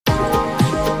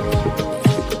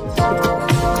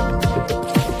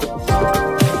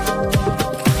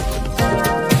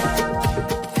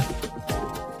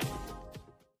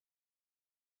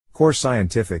Core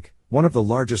Scientific, one of the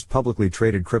largest publicly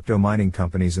traded crypto mining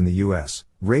companies in the U.S.,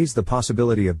 raised the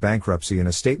possibility of bankruptcy in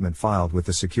a statement filed with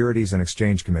the Securities and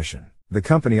Exchange Commission. The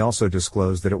company also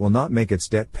disclosed that it will not make its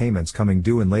debt payments coming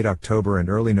due in late October and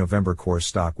early November. Core's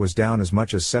stock was down as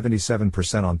much as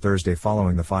 77% on Thursday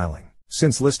following the filing.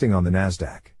 Since listing on the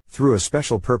Nasdaq, through a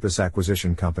special purpose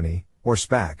acquisition company, or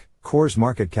SPAC, Core's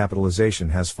market capitalization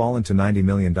has fallen to $90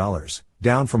 million,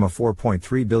 down from a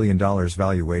 $4.3 billion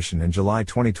valuation in July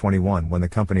 2021 when the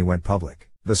company went public.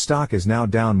 The stock is now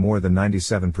down more than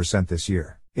 97% this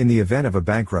year. In the event of a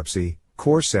bankruptcy,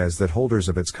 Core says that holders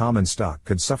of its common stock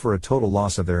could suffer a total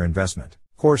loss of their investment.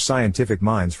 Core Scientific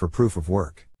mines for proof of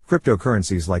work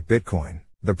cryptocurrencies like Bitcoin.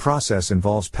 The process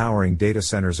involves powering data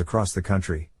centers across the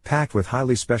country, packed with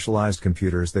highly specialized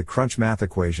computers that crunch math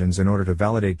equations in order to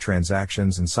validate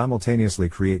transactions and simultaneously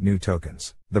create new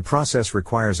tokens. The process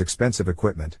requires expensive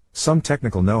equipment, some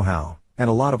technical know-how,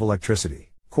 and a lot of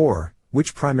electricity. Core,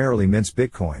 which primarily mints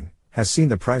Bitcoin, has seen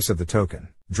the price of the token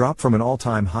drop from an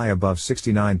all-time high above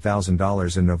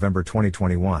 $69,000 in November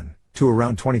 2021 to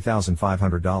around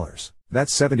 $20,500.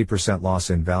 That's 70% loss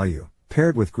in value,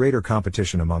 paired with greater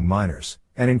competition among miners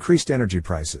and increased energy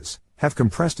prices, have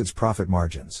compressed its profit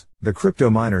margins. The crypto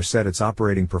miner said its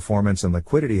operating performance and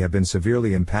liquidity have been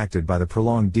severely impacted by the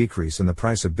prolonged decrease in the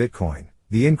price of Bitcoin,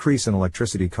 the increase in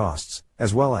electricity costs,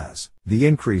 as well as the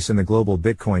increase in the global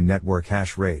Bitcoin network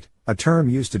hash rate, a term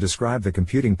used to describe the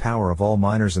computing power of all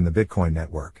miners in the Bitcoin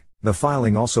network. The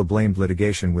filing also blamed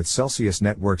litigation with Celsius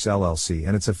Networks LLC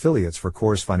and its affiliates for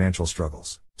Core's financial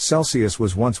struggles. Celsius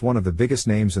was once one of the biggest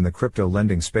names in the crypto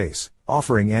lending space,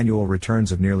 offering annual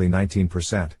returns of nearly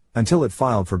 19%, until it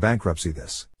filed for bankruptcy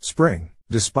this spring.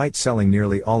 Despite selling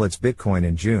nearly all its Bitcoin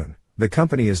in June, the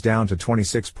company is down to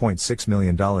 $26.6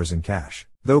 million in cash.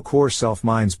 Though Core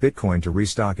self-mines Bitcoin to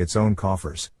restock its own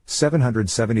coffers,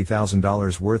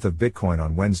 $770,000 worth of Bitcoin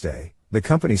on Wednesday, the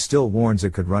company still warns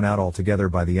it could run out altogether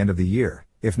by the end of the year,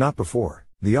 if not before.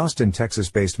 The Austin,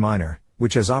 Texas-based miner,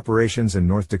 which has operations in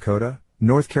North Dakota,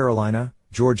 North Carolina,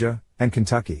 Georgia, and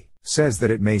Kentucky, says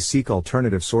that it may seek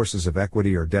alternative sources of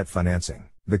equity or debt financing.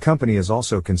 The company is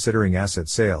also considering asset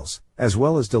sales, as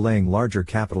well as delaying larger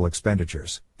capital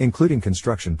expenditures, including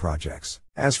construction projects.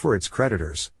 As for its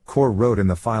creditors, Core wrote in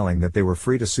the filing that they were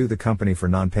free to sue the company for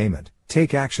non-payment,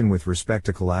 take action with respect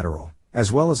to collateral,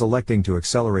 as well as electing to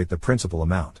accelerate the principal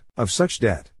amount of such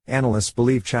debt. Analysts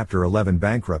believe Chapter 11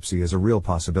 bankruptcy is a real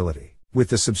possibility. With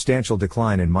the substantial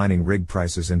decline in mining rig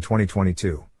prices in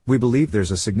 2022, we believe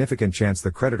there's a significant chance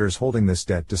the creditors holding this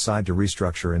debt decide to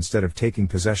restructure instead of taking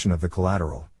possession of the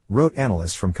collateral, wrote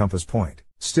analysts from Compass Point.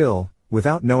 Still,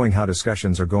 without knowing how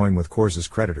discussions are going with Core's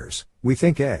creditors, we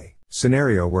think a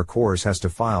scenario where Core's has to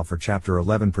file for Chapter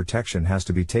 11 protection has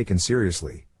to be taken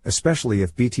seriously, especially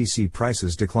if BTC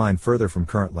prices decline further from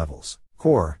current levels.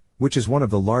 Core, which is one of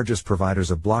the largest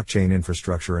providers of blockchain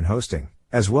infrastructure and hosting,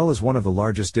 as well as one of the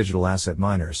largest digital asset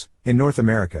miners in North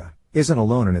America, isn't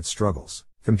alone in its struggles.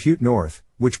 Compute North,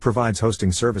 which provides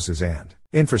hosting services and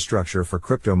infrastructure for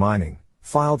crypto mining,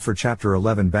 filed for Chapter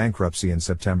 11 bankruptcy in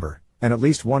September, and at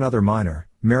least one other miner,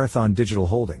 Marathon Digital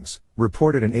Holdings,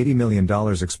 reported an $80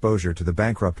 million exposure to the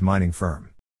bankrupt mining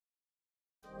firm.